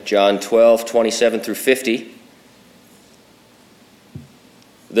John 12:27 through 50.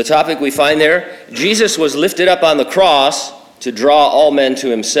 The topic we find there, Jesus was lifted up on the cross to draw all men to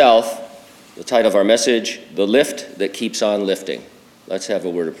himself. The title of our message, The Lift That Keeps on Lifting. Let's have a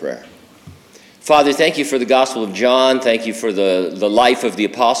word of prayer. Father, thank you for the Gospel of John. Thank you for the life of the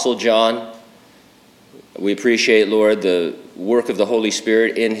Apostle John. We appreciate, Lord, the work of the Holy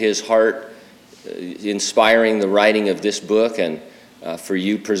Spirit in his heart, inspiring the writing of this book, and for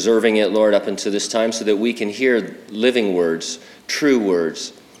you preserving it, Lord, up until this time so that we can hear living words, true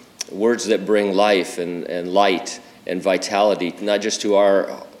words, words that bring life and light and vitality, not just to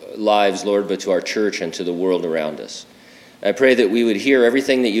our lives, Lord, but to our church and to the world around us. I pray that we would hear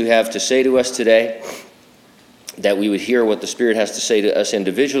everything that you have to say to us today, that we would hear what the Spirit has to say to us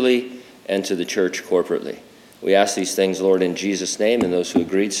individually and to the church corporately. We ask these things, Lord, in Jesus' name, and those who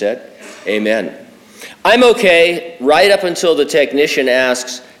agreed said, amen. I'm okay right up until the technician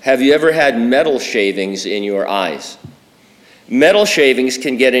asks, have you ever had metal shavings in your eyes? Metal shavings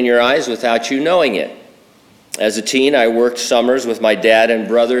can get in your eyes without you knowing it. As a teen, I worked summers with my dad and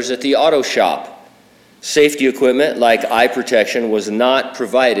brothers at the auto shop. Safety equipment like eye protection was not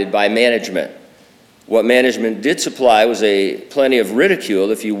provided by management. What management did supply was plenty of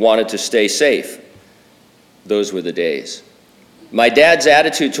ridicule if you wanted to stay safe. Those were the days. My dad's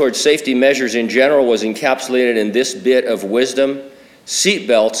attitude towards safety measures in general was encapsulated in this bit of wisdom: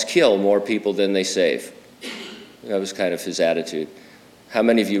 seatbelts kill more people than they save. That was kind of his attitude. How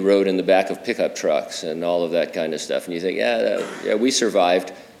many of you rode in the back of pickup trucks and all of that kind of stuff? And you think, yeah, we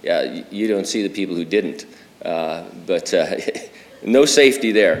survived. Yeah, you don't see the people who didn't. But no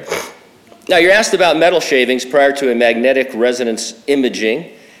safety there. Now, you're asked about metal shavings prior to a magnetic resonance imaging,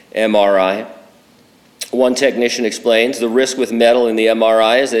 MRI. One technician explains the risk with metal in the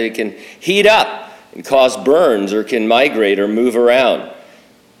MRI is that it can heat up and cause burns or can migrate or move around.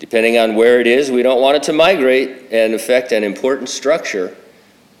 Depending on where it is, we don't want it to migrate and affect an important structure.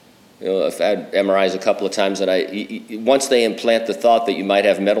 You know, I've had MRIs a couple of times, and once they implant the thought that you might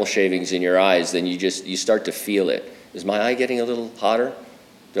have metal shavings in your eyes, then you start to feel it. Is my eye getting a little hotter?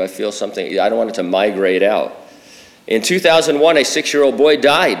 Do I feel something? I don't want it to migrate out. In 2001, a 6-year-old boy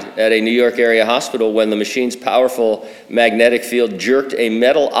died at a New York area hospital when the machine's powerful magnetic field jerked a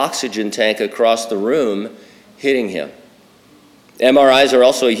metal oxygen tank across the room, hitting him. MRIs are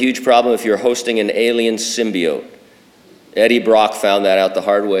also a huge problem if you're hosting an alien symbiote. Eddie Brock found that out the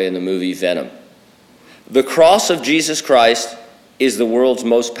hard way in the movie Venom. The cross of Jesus Christ is the world's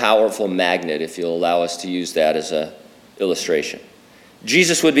most powerful magnet, if you'll allow us to use that as an illustration.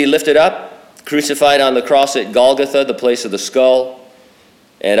 Jesus would be lifted up, crucified on the cross at Golgotha, the place of the skull.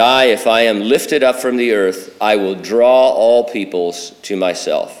 And if I am lifted up from the earth, I will draw all peoples to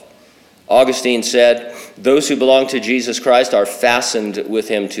myself. Augustine said, those who belong to Jesus Christ are fastened with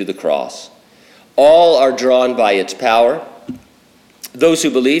him to the cross. All are drawn by its power. Those who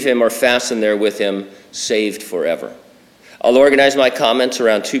believe him are fastened there with him, saved forever. I'll organize my comments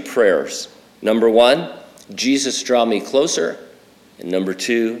around 2 prayers. Number 1, Jesus, draw me closer. And number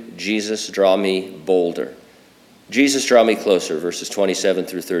 2, Jesus, draw me bolder. Jesus, draw me closer, verses 27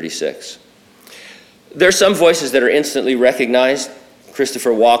 through 36. There are some voices that are instantly recognized. Christopher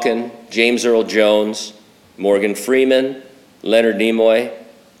Walken, James Earl Jones, Morgan Freeman, Leonard Nimoy,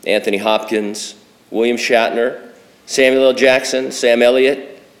 Anthony Hopkins, William Shatner, Samuel L. Jackson, Sam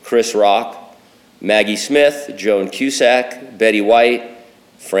Elliott, Chris Rock, Maggie Smith, Joan Cusack, Betty White,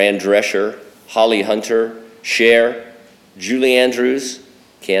 Fran Drescher, Holly Hunter, Cher, Julie Andrews,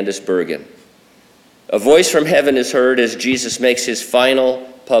 Candice Bergen. A voice from heaven is heard as Jesus makes his final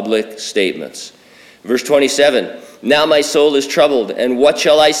public statements. Verse 27, now my soul is troubled, and what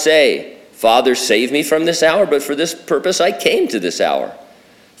shall I say? Father, save me from this hour, but for this purpose I came to this hour.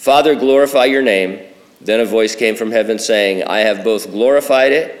 Father, glorify your name. Then a voice came from heaven saying, I have both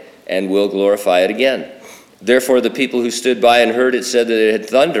glorified it and will glorify it again. Therefore the people who stood by and heard it said that it had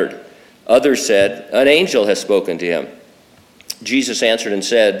thundered. Others said, an angel has spoken to him. Jesus answered and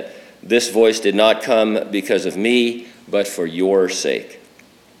said, this voice did not come because of me, but for your sake.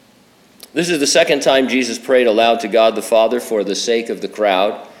 This is the second time Jesus prayed aloud to God the Father for the sake of the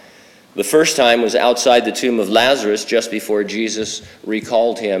crowd. The first time was outside the tomb of Lazarus just before Jesus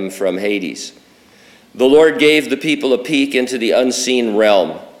recalled him from Hades. The Lord gave the people a peek into the unseen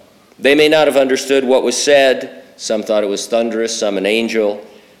realm. They may not have understood what was said. Some thought it was thunderous, some an angel.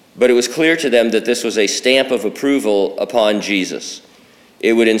 But it was clear to them that this was a stamp of approval upon Jesus.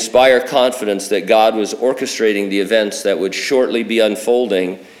 It would inspire confidence that God was orchestrating the events that would shortly be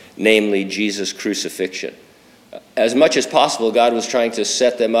unfolding, namely Jesus' crucifixion. As much as possible, God was trying to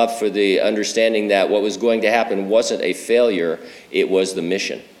set them up for the understanding that what was going to happen wasn't a failure, it was the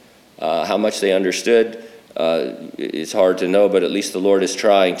mission. How much they understood, it's hard to know, but at least the Lord is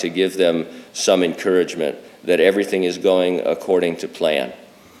trying to give them some encouragement that everything is going according to plan.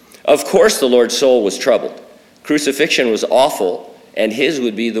 Of course, the Lord's soul was troubled. Crucifixion was awful, and his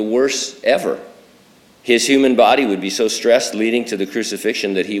would be the worst ever. His human body would be so stressed leading to the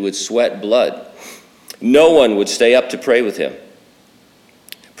crucifixion that he would sweat blood. No one would stay up to pray with him.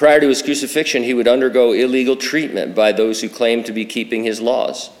 Prior to his crucifixion, he would undergo illegal treatment by those who claimed to be keeping his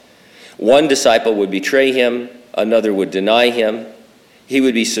laws. One disciple would betray him, another would deny him. He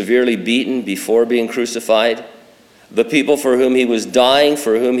would be severely beaten before being crucified. The people for whom he was dying,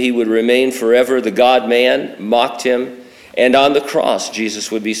 for whom he would remain forever, the God-man, mocked him. And on the cross,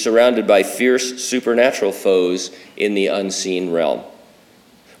 Jesus would be surrounded by fierce supernatural foes in the unseen realm.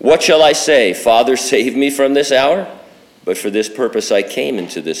 What shall I say? Father, save me from this hour? But for this purpose I came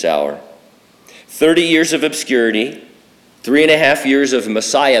into this hour. 30 years of obscurity, 3.5 years of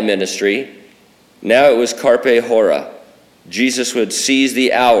Messiah ministry. Now it was carpe hora. Jesus would seize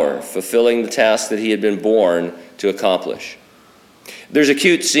the hour, fulfilling the task that he had been born to accomplish. There's a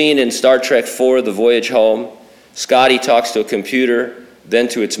cute scene in Star Trek IV, The Voyage Home. Scotty talks to a computer, then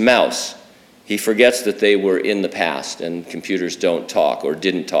to its mouse. He forgets that they were in the past, and computers don't talk or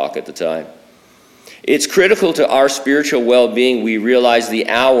didn't talk at the time. It's critical to our spiritual well-being we realize the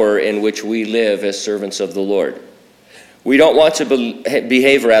hour in which we live as servants of the Lord. We don't want to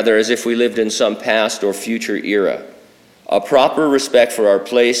behave as if we lived in some past or future era. A proper respect for our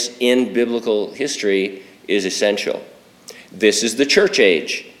place in biblical history is essential. This is the church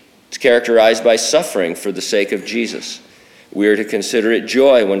age. It's characterized by suffering for the sake of Jesus. We are to consider it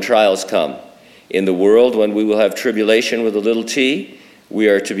joy when trials come. In the world, when we will have tribulation with a little t, we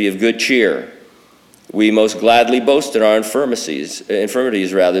are to be of good cheer. We most gladly boast in our infirmities,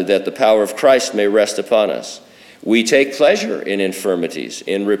 that the power of Christ may rest upon us. We take pleasure in infirmities,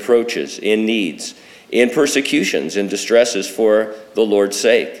 in reproaches, in needs, in persecutions, in distresses for the Lord's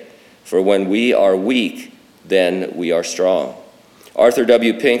sake. For when we are weak, then we are strong. Arthur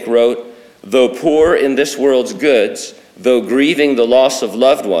W. Pink wrote, though poor in this world's goods, though grieving the loss of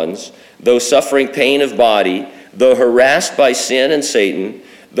loved ones, though suffering pain of body, though harassed by sin and Satan,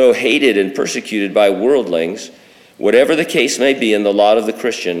 though hated and persecuted by worldlings, whatever the case may be in the lot of the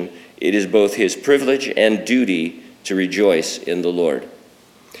Christian, it is both his privilege and duty to rejoice in the Lord.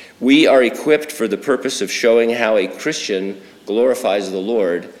 We are equipped for the purpose of showing how a Christian glorifies the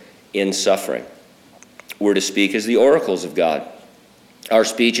Lord in suffering. We're to speak as the oracles of God. Our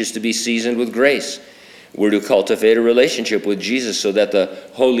speech is to be seasoned with grace. We're to cultivate a relationship with Jesus so that the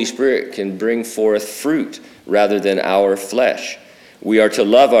Holy Spirit can bring forth fruit rather than our flesh. We are to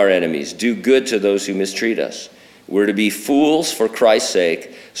love our enemies, do good to those who mistreat us. We're to be fools for Christ's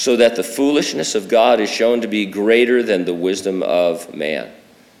sake so that the foolishness of God is shown to be greater than the wisdom of man.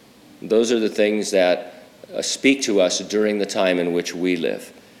 Those are the things that speak to us during the time in which we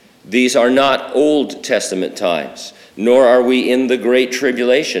live. These are not Old Testament times, nor are we in the Great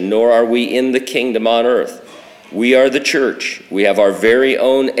Tribulation, nor are we in the kingdom on earth. We are the church. We have our very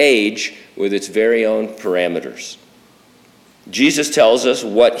own age with its very own parameters. Jesus tells us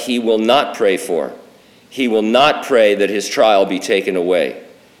what he will not pray for. He will not pray that his trial be taken away.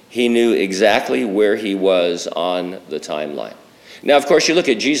 He knew exactly where he was on the timeline. Now, of course, you look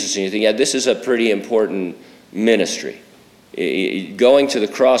at Jesus and you think, yeah, this is a pretty important ministry. Going to the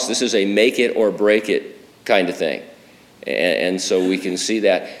cross, this is a make it or break it kind of thing. And so we can see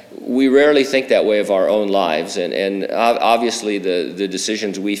that. We rarely think that way of our own lives, and obviously the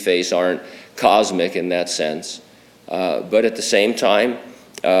decisions we face aren't cosmic in that sense. But at the same time,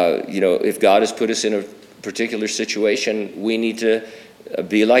 if God has put us in a particular situation, we need to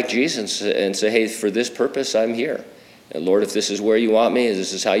be like Jesus and say, hey, for this purpose, I'm here. And Lord, if this is where you want me, if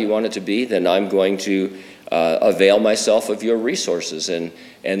this is how you want it to be, then I'm going to avail myself of your resources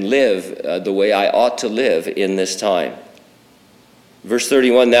and live the way I ought to live in this time. Verse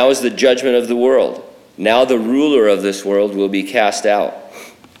 31, now is the judgment of the world. Now the ruler of this world will be cast out.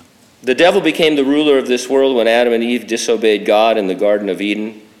 The devil became the ruler of this world when Adam and Eve disobeyed God in the Garden of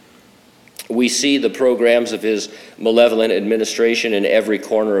Eden. We see the programs of his malevolent administration in every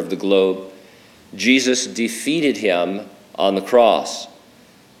corner of the globe. Jesus defeated him on the cross.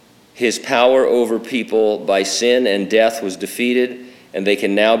 His power over people by sin and death was defeated, and they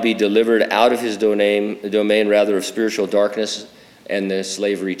can now be delivered out of his domain of spiritual darkness and the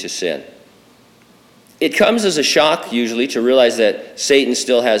slavery to sin. It comes as a shock, usually, to realize that Satan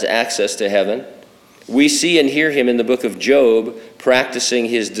still has access to heaven. We see and hear him in the book of Job practicing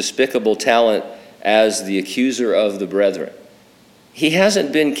his despicable talent as the accuser of the brethren. He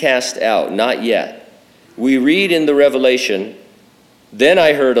hasn't been cast out, not yet. We read in the Revelation Then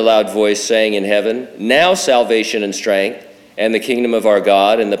I heard a loud voice saying in heaven, "Now salvation and strength, and the kingdom of our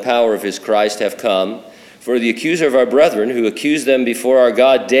God and the power of his Christ have come. For the accuser of our brethren, who accused them before our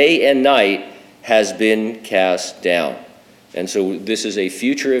God day and night, has been cast down." And so this is a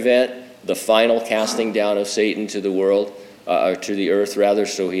future event, the final casting down of Satan to the world, or to the earth rather,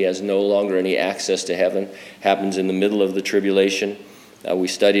 so he has no longer any access to heaven. Happens in the middle of the tribulation. We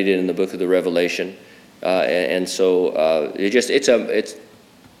studied it in the book of the Revelation. It's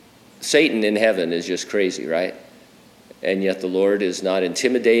Satan in heaven is just crazy, right? And yet the Lord is not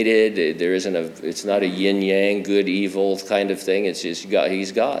intimidated. It's not a yin-yang, good, evil kind of thing. It's just God,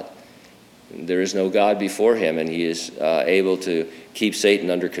 he's God. There is no God before him, and he is able to keep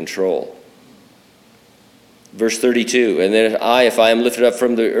Satan under control. Verse 32, "And then if I am lifted up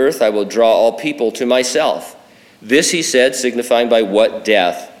from the earth, I will draw all people to myself." This he said, signifying by what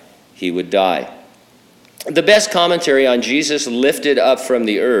death he would die. The best commentary on Jesus lifted up from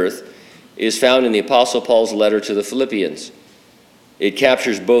the earth is found in the Apostle Paul's letter to the Philippians. It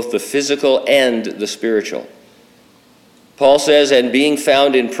captures both the physical and the spiritual. Paul says, "And being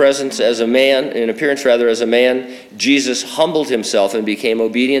found in appearance as a man, Jesus humbled himself and became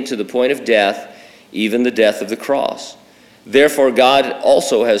obedient to the point of death, even the death of the cross. Therefore God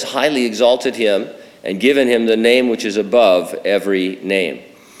also has highly exalted him and given him the name which is above every name."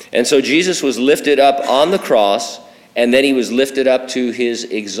 And so Jesus was lifted up on the cross, and then he was lifted up to his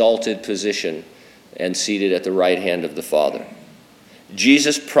exalted position and seated at the right hand of the Father.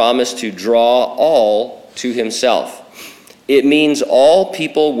 Jesus promised to draw all to himself. It means all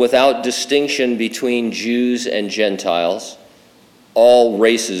people without distinction between Jews and Gentiles, all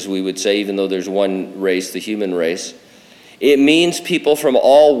races, we would say, even though there's one race, the human race. It means people from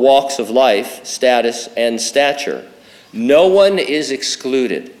all walks of life, status, and stature. No one is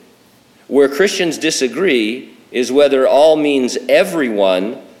excluded. Where Christians disagree is whether all means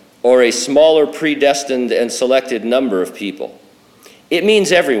everyone or a smaller predestined and selected number of people. It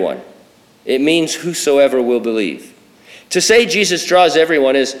means everyone. It means whosoever will believe. To say Jesus draws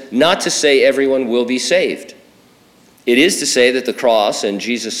everyone is not to say everyone will be saved. It is to say that the cross and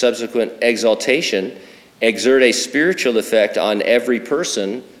Jesus' subsequent exaltation exert a spiritual effect on every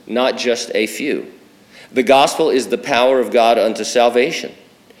person, not just a few. The gospel is the power of God unto salvation.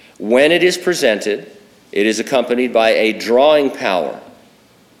 When it is presented, it is accompanied by a drawing power.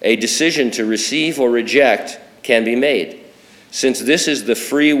 A decision to receive or reject can be made. Since this is the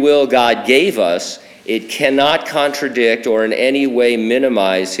free will God gave us, it cannot contradict or in any way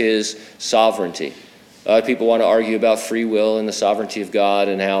minimize his sovereignty. A lot of people want to argue about free will and the sovereignty of God,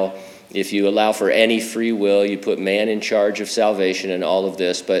 and how if you allow for any free will, you put man in charge of salvation and all of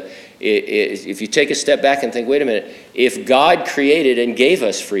this. But if you take a step back and think, wait a minute, if God created and gave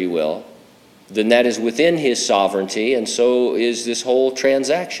us free will, then that is within his sovereignty, and so is this whole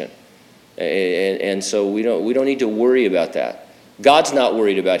transaction. And so we don't need to worry about that. God's not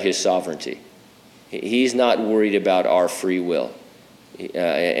worried about his sovereignty. He's not worried about our free will.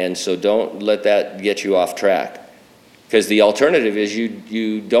 And so don't let that get you off track. Because the alternative is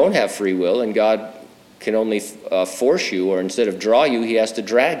you don't have free will, and God can only force you, or instead of draw you, he has to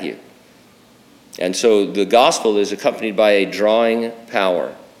drag you. And so the gospel is accompanied by a drawing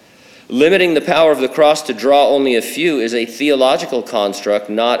power. Limiting the power of the cross to draw only a few is a theological construct,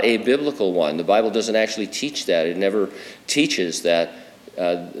 not a biblical one. The Bible doesn't actually teach that. It never teaches that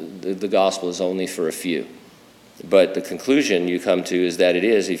the gospel is only for a few. But the conclusion you come to is that it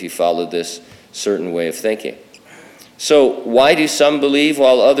is, if you follow this certain way of thinking. So why do some believe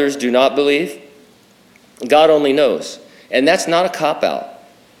while others do not believe? God only knows. And that's not a cop-out.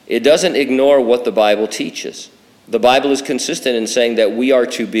 It doesn't ignore what the Bible teaches. The Bible is consistent in saying that we are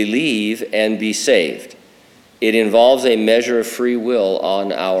to believe and be saved. It involves a measure of free will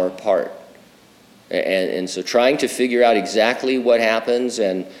on our part. And so trying to figure out exactly what happens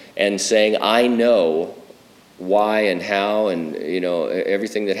and saying, I know why and how, and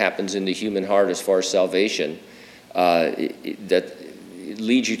everything that happens in the human heart as far as salvation, that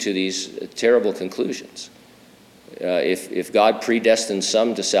leads you to these terrible conclusions. If God predestines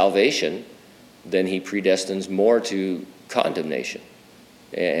some to salvation, then he predestines more to condemnation,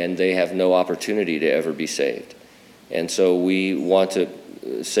 and they have no opportunity to ever be saved. And so we want to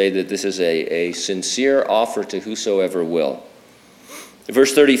say that this is a sincere offer to whosoever will.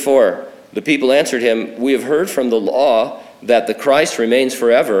 Verse 34, the people answered him, "We have heard from the law that the Christ remains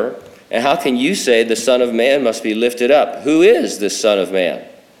forever, and how can you say the Son of Man must be lifted up? Who is this Son of Man?"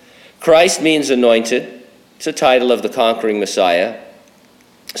 Christ means anointed. It's a title of the conquering Messiah.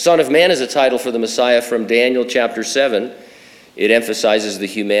 Son of Man is a title for the Messiah from Daniel chapter 7. It emphasizes the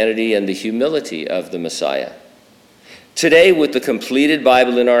humanity and the humility of the Messiah. Today, with the completed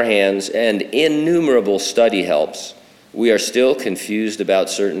Bible in our hands and innumerable study helps, we are still confused about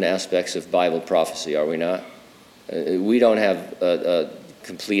certain aspects of Bible prophecy, are we not? We don't have a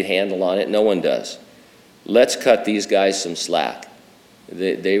complete handle on it. No one does. Let's cut these guys some slack.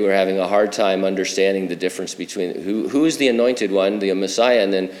 They were having a hard time understanding the difference between who is the anointed one, the Messiah,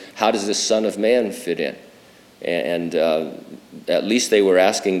 and then how does the Son of Man fit in? And at least they were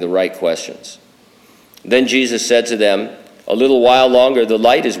asking the right questions. Then Jesus said to them, "A little while longer the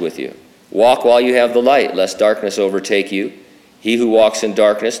light is with you. Walk while you have the light, lest darkness overtake you. He who walks in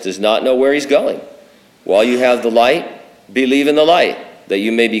darkness does not know where he's going. While you have the light, believe in the light, that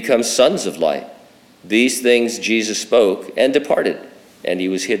you may become sons of light." These things Jesus spoke and departed, and he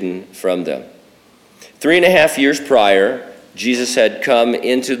was hidden from them. 3.5 years prior, Jesus had come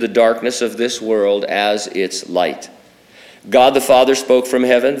into the darkness of this world as its light. God the Father spoke from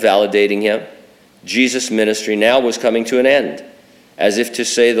heaven, validating him. Jesus' ministry now was coming to an end. As if to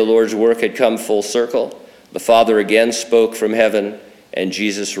say the Lord's work had come full circle, the Father again spoke from heaven, and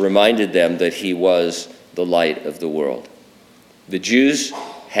Jesus reminded them that he was the light of the world. The Jews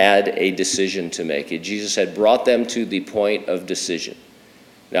had a decision to make. Jesus had brought them to the point of decision.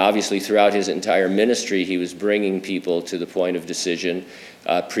 Now, obviously, throughout his entire ministry, he was bringing people to the point of decision,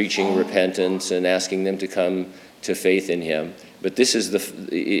 preaching repentance and asking them to come to faith in him. But this is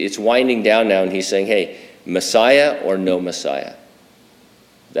it's winding down now, and he's saying, hey, Messiah or no Messiah?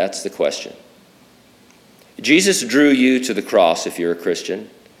 That's the question. Jesus drew you to the cross if you're a Christian.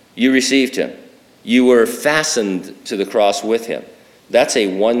 You received him. You were fastened to the cross with him. That's a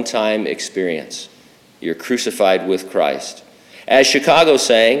one-time experience. You're crucified with Christ. As Chicago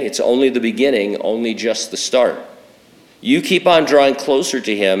sang, it's only the beginning, only just the start. You keep on drawing closer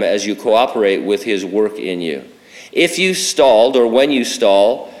to him as you cooperate with his work in you. If you stalled, or when you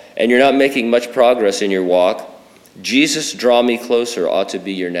stall, and you're not making much progress in your walk, Jesus, draw me closer ought to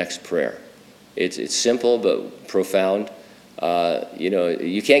be your next prayer. It's simple but profound.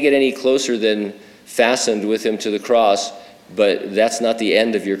 You can't get any closer than fastened with him to the cross, but that's not the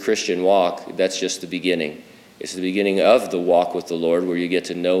end of your Christian walk. That's just the beginning. It's the beginning of the walk with the Lord, where you get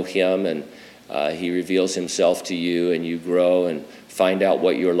to know him, and he reveals himself to you, and you grow and find out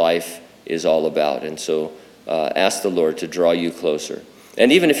what your life is all about. And so ask the Lord to draw you closer.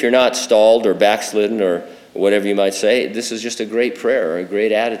 And even if you're not stalled or backslidden or whatever you might say, this is just a great prayer or a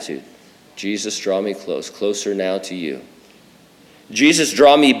great attitude. Jesus, draw me closer now to you. Jesus,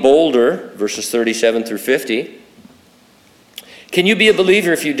 draw me bolder, verses 37 through 50. Can you be a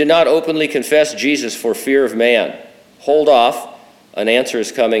believer if you do not openly confess Jesus for fear of man? Hold off. An answer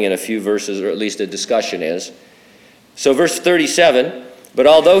is coming in a few verses, or at least a discussion is. So verse 37, but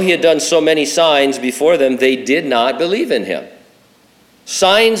although he had done so many signs before them, they did not believe in him.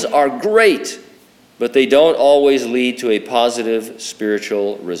 Signs are great, but they don't always lead to a positive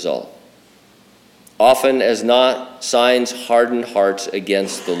spiritual result. Often as not, signs harden hearts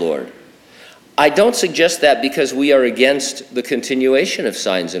against the Lord. I don't suggest that because we are against the continuation of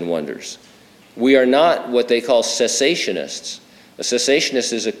signs and wonders. We are not what they call cessationists. A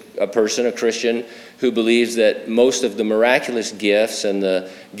cessationist is a person, a Christian, who believes that most of the miraculous gifts and the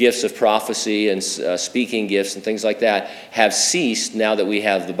gifts of prophecy and speaking gifts and things like that have ceased now that we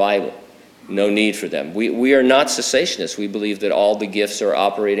have the Bible. No need for them. We are not cessationists. We believe that all the gifts are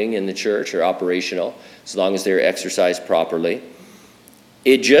operating in the church, are operational, as long as they're exercised properly.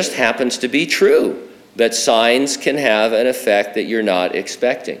 It just happens to be true that signs can have an effect that you're not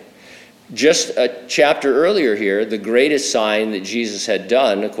expecting. Just a chapter earlier here, the greatest sign that Jesus had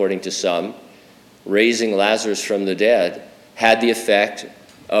done, according to some, raising Lazarus from the dead, had the effect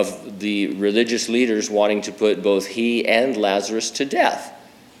of the religious leaders wanting to put both he and Lazarus to death.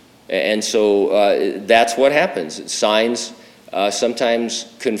 And so that's what happens. Signs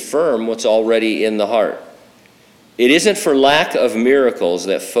sometimes confirm what's already in the heart. It isn't for lack of miracles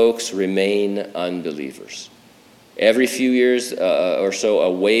that folks remain unbelievers. Every few years or so,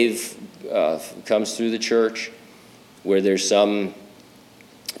 a wave comes through the church where there's some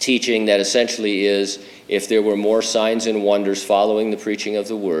teaching that essentially is, if there were more signs and wonders following the preaching of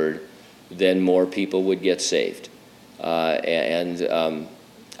the word, then more people would get saved.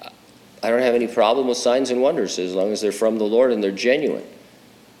 I don't have any problem with signs and wonders as long as they're from the Lord and they're genuine.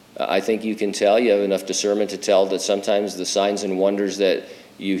 I think you can tell, you have enough discernment to tell that sometimes the signs and wonders that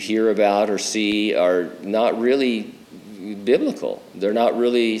you hear about or see are not really biblical. They're not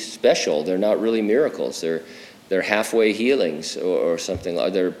really special. They're not really miracles. They're halfway healings or something.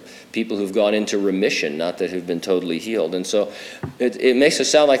 They're people who've gone into remission, not that have been totally healed. And so it makes us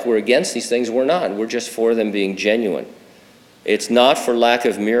sound like we're against these things. We're not. We're just for them being genuine. It's not for lack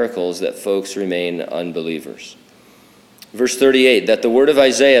of miracles that folks remain unbelievers. Verse 38, that the word of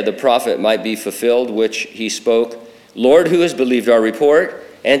Isaiah the prophet might be fulfilled, which he spoke, Lord, who has believed our report,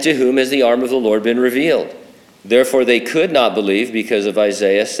 and to whom has the arm of the Lord been revealed? Therefore they could not believe, because of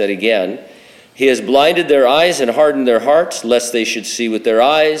Isaiah said again, He has blinded their eyes and hardened their hearts, lest they should see with their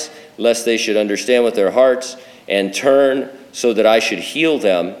eyes, lest they should understand with their hearts, and turn, so that I should heal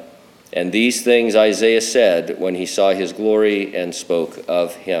them. And these things Isaiah said when he saw his glory and spoke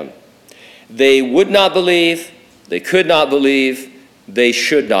of him. They would not believe, they could not believe, they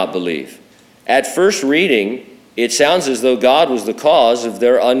should not believe. At first reading, it sounds as though God was the cause of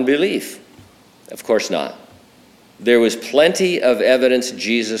their unbelief. Of course not. There was plenty of evidence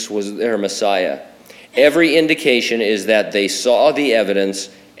Jesus was their Messiah. Every indication is that they saw the evidence,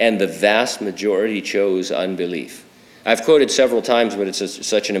 and the vast majority chose unbelief. I've quoted several times, but it's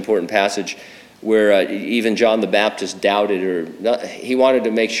such an important passage where even John the Baptist doubted, he wanted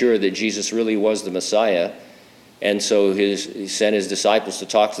to make sure that Jesus really was the Messiah. And so he sent his disciples to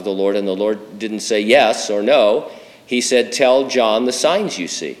talk to the Lord, and the Lord didn't say yes or no. He said, tell John the signs you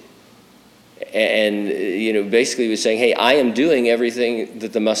see. And, basically he was saying, hey, I am doing everything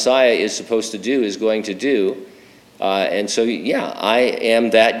that the Messiah is supposed to do, is going to do. And so, yeah, I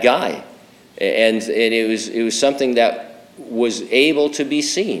am that guy. And it was something that was able to be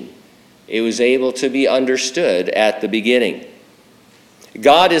seen. It was able to be understood at the beginning.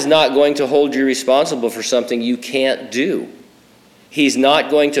 God is not going to hold you responsible for something you can't do. He's not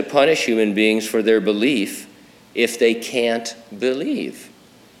going to punish human beings for their belief if they can't believe.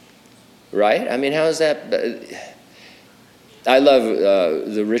 Right? I mean, how is that? I love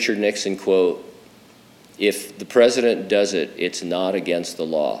the Richard Nixon quote, if the president does it, it's not against the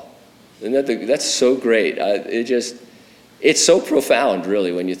law. And that's so great. It's so profound,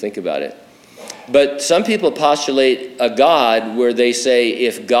 really, when you think about it. But some people postulate a God where they say,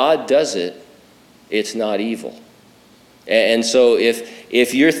 if God does it, it's not evil. And so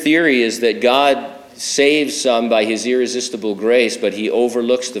if your theory is that God saves some by his irresistible grace, but he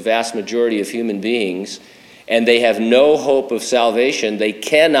overlooks the vast majority of human beings, and they have no hope of salvation, they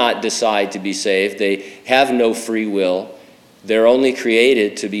cannot decide to be saved, they have no free will, they're only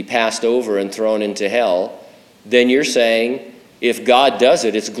created to be passed over and thrown into hell, then you're saying, if God does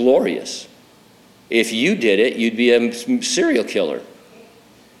it, it's glorious. If you did it, you'd be a serial killer.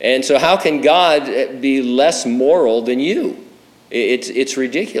 And so how can God be less moral than you? It's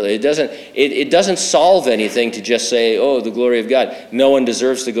ridiculous. It doesn't solve anything to just say, oh, the glory of God. No one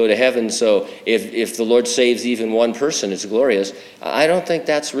deserves to go to heaven, so if the Lord saves even one person, it's glorious. I don't think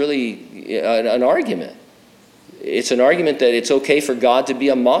that's really an argument. It's an argument that it's okay for God to be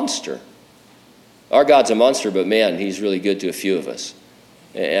a monster. Our God's a monster, but man, he's really good to a few of us.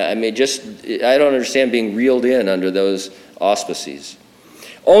 I mean, I don't understand being reeled in under those auspices.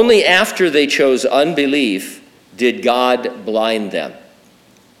 Only after they chose unbelief did God blind them.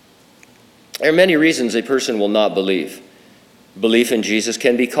 There are many reasons a person will not believe. Belief in Jesus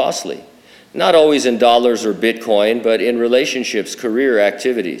can be costly, not always in dollars or Bitcoin, but in relationships, career,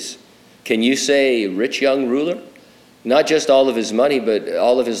 activities. Can you say rich young ruler? Not just all of his money, but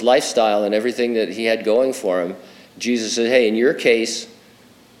all of his lifestyle and everything that he had going for him. Jesus said, hey, in your case,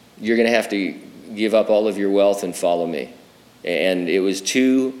 you're going to have to give up all of your wealth and follow me. And it was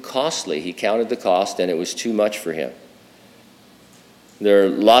too costly. He counted the cost, and it was too much for him. There are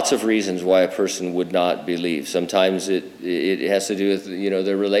lots of reasons why a person would not believe. Sometimes it has to do with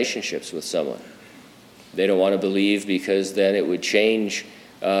their relationships with someone. They don't want to believe because then it would change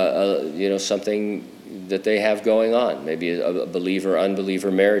something that they have going on, maybe a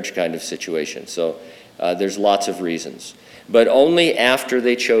believer-unbeliever marriage kind of situation. So there's lots of reasons. But only after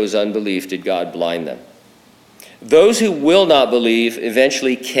they chose unbelief did God blind them. Those who will not believe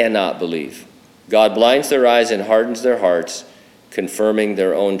eventually cannot believe. God blinds their eyes and hardens their hearts, confirming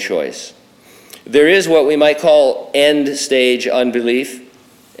their own choice. There is what we might call end-stage unbelief.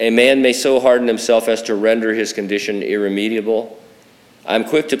 A man may so harden himself as to render his condition irremediable. I'm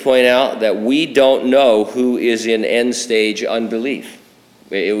quick to point out that we don't know who is in end-stage unbelief.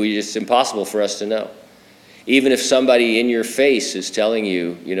 It's impossible for us to know. Even if somebody in your face is telling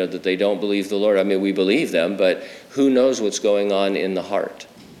you, that they don't believe the Lord, I mean, we believe them, but who knows what's going on in the heart?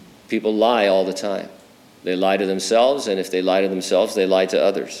 People lie all the time. They lie to themselves, and if they lie to themselves, they lie to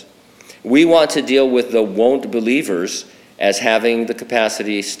others. We want to deal with the won't believers as having the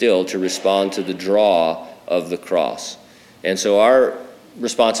capacity still to respond to the draw of the cross. And so our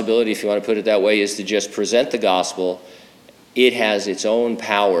responsibility, if you want to put it that way, is to just present the gospel. It has its own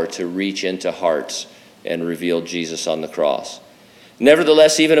power to reach into hearts and reveal Jesus on the cross.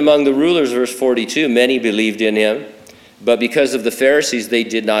 Nevertheless, even among the rulers, verse 42, many believed in him, but because of the Pharisees, they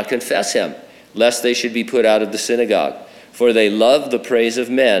did not confess him, lest they should be put out of the synagogue. for they love the praise of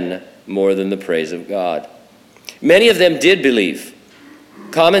men more than the praise of God. Many of them did believe.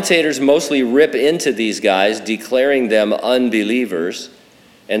 Commentators mostly rip into these guys, declaring them unbelievers,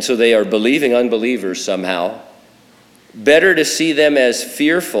 and so they are believing unbelievers somehow. Better to see them as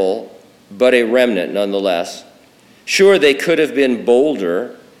fearful, but a remnant nonetheless. Sure, they could have been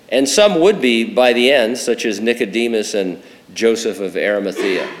bolder, and some would be by the end, such as Nicodemus and Joseph of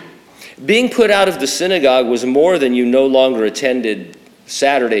Arimathea. Being put out of the synagogue was more than you no longer attended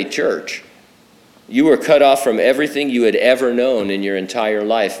Saturday church. You were cut off from everything you had ever known in your entire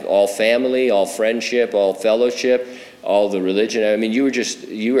life, all family, all friendship, all fellowship, all the religion. I mean,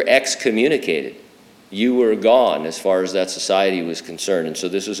 you were excommunicated. You were gone as far as that society was concerned. And so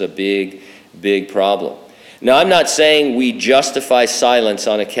this was a big, big problem. Now, I'm not saying we justify silence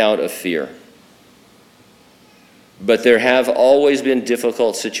on account of fear. But there have always been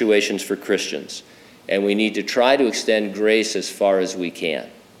difficult situations for Christians, and we need to try to extend grace as far as we can.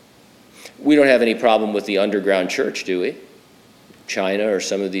 We don't have any problem with the underground church, do we? China or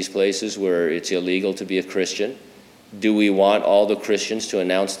some of these places where it's illegal to be a Christian. Do we want all the Christians to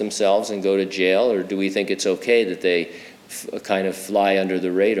announce themselves and go to jail, or do we think it's okay that they kind of fly under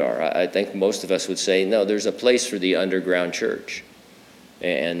the radar? I think most of us would say, no, there's a place for the underground church.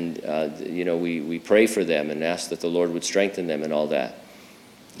 And, we pray for them and ask that the Lord would strengthen them and all that.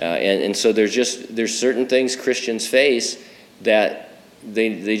 And so there's certain things Christians face that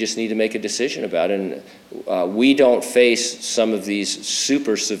they just need to make a decision about. And we don't face some of these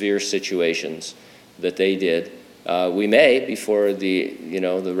super severe situations that they did. We may before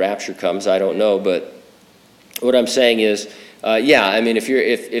the rapture comes. I don't know. But what I'm saying is,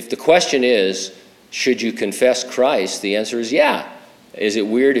 if the question is, should you confess Christ? The answer is yeah. Is it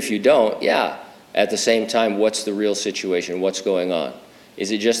weird if you don't? Yeah. At the same time, what's the real situation? What's going on?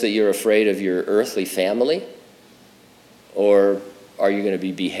 Is it just that you're afraid of your earthly family? Or are you going to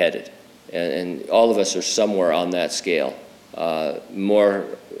be beheaded? And all of us are somewhere on that scale, more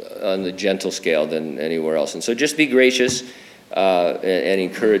on the gentle scale than anywhere else. And so just be gracious and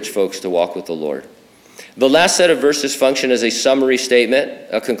encourage folks to walk with the Lord. The last set of verses function as a summary statement,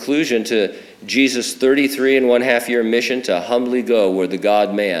 a conclusion to Jesus' 33.5-year mission to humbly go where the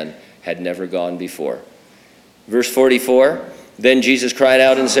God-man had never gone before. Verse 44, then Jesus cried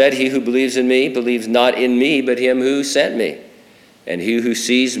out and said, he who believes in me believes not in me, but him who sent me. And he who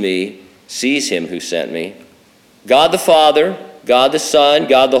sees me sees him who sent me. God the Father, God the Son,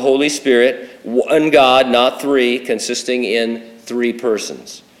 God the Holy Spirit, one God, not three, consisting in three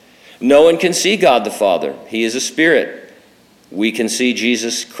persons. No one can see God the Father. He is a spirit. We can see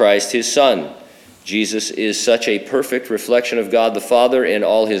Jesus Christ, his Son. Jesus is such a perfect reflection of God the Father in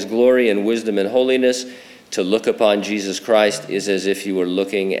all his glory and wisdom and holiness. To look upon Jesus Christ is as if you were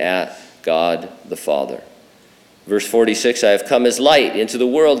looking at God the Father. Verse 46, I have come as light into the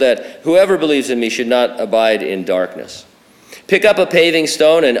world that whoever believes in me should not abide in darkness. Pick up a paving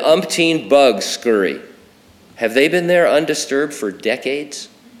stone and umpteen bugs scurry. Have they been there undisturbed for decades?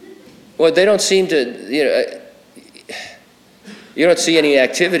 Well, they don't seem to, you don't see any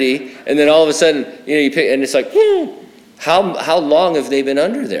activity, and then all of a sudden, you pick, and it's like, how long have they been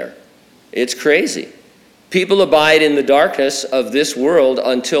under there? It's crazy. People abide in the darkness of this world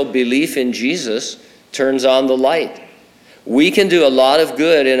until belief in Jesus turns on the light. We can do a lot of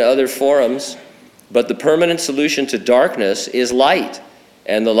good in other forums, but the permanent solution to darkness is light,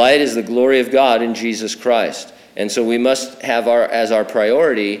 and the light is the glory of God in Jesus Christ. And so we must have as our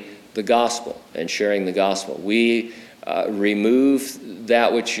priority the gospel and sharing the gospel. We remove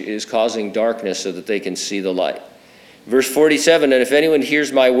that which is causing darkness so that they can see the light. Verse 47, and if anyone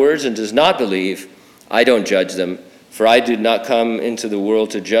hears my words and does not believe, I don't judge them, for I did not come into the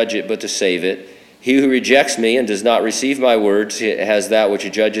world to judge it, but to save it. He who rejects me and does not receive my words has that which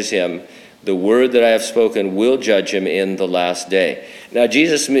judges him. The word that I have spoken will judge him in the last day. Now,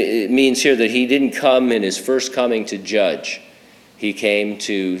 Jesus means here that he didn't come in his first coming to judge. He came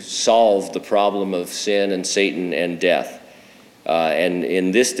to solve the problem of sin and Satan and death. And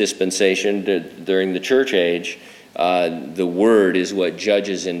in this dispensation, during the church age, the word is what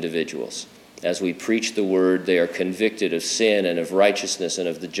judges individuals. As we preach the word, they are convicted of sin and of righteousness and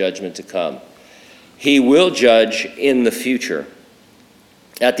of the judgment to come. He will judge in the future.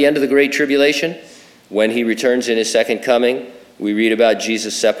 At the end of the Great Tribulation, when he returns in his second coming, we read about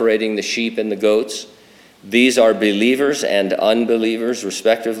Jesus separating the sheep and the goats. These are believers and unbelievers,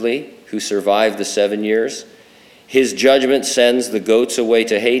 respectively, who survive the 7 years. His judgment sends the goats away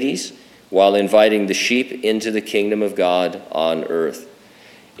to Hades while inviting the sheep into the kingdom of God on earth.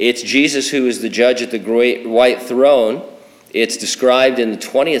 It's Jesus who is the judge at the great white throne. It's described in the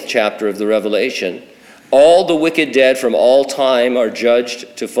 20th chapter of the Revelation. All the wicked dead from all time are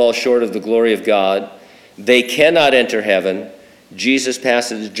judged to fall short of the glory of God. They cannot enter heaven. Jesus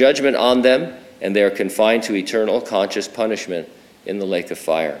passes judgment on them, and they are confined to eternal conscious punishment in the lake of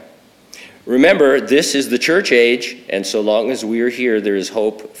fire. Remember, this is the church age, and so long as we are here, there is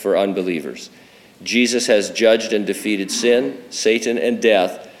hope for unbelievers. Jesus has judged and defeated sin, Satan, and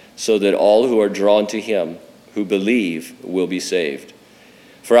death, so that all who are drawn to him, who believe, will be saved.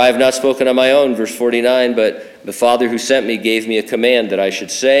 For I have not spoken on my own, verse 49, but the Father who sent me gave me a command that I should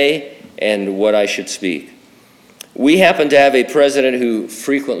say and what I should speak. We happen to have a president who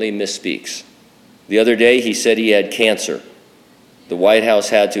frequently misspeaks. The other day he said he had cancer. The White House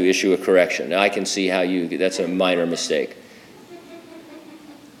had to issue a correction. Now I can see how that's a minor mistake.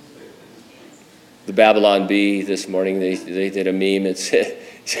 The Babylon Bee this morning, they did a meme. It said,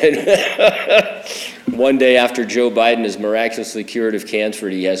 one day after Joe Biden is miraculously cured of cancer,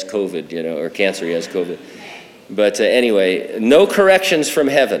 he has COVID, or cancer, he has COVID. But anyway, no corrections from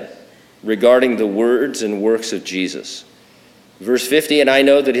heaven regarding the words and works of Jesus. Verse 50, and I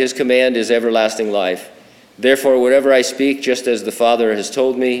know that his command is everlasting life. Therefore, whatever I speak, just as the Father has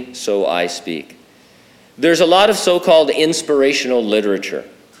told me, so I speak. There's a lot of so-called inspirational literature.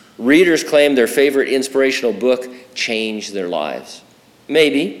 Readers claim their favorite inspirational book changed their lives.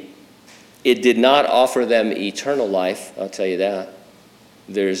 Maybe. It did not offer them eternal life, I'll tell you that.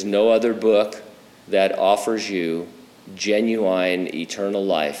 There's no other book that offers you genuine eternal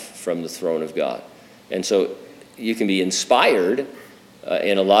life from the throne of God. And so you can be inspired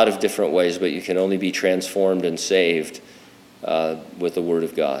in a lot of different ways, but you can only be transformed and saved with the Word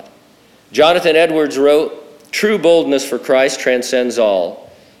of God. Jonathan Edwards wrote, "True boldness for Christ transcends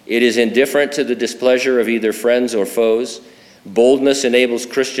all. It is indifferent to the displeasure of either friends or foes. Boldness enables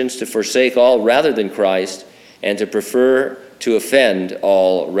Christians to forsake all rather than Christ, and to prefer to offend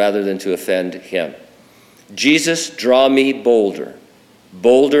all rather than to offend him. Jesus, draw me bolder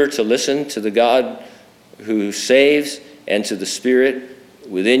to listen to the God who saves and to the Spirit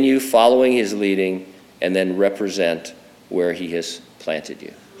within you following his leading, and then represent where he has planted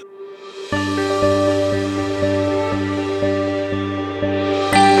you."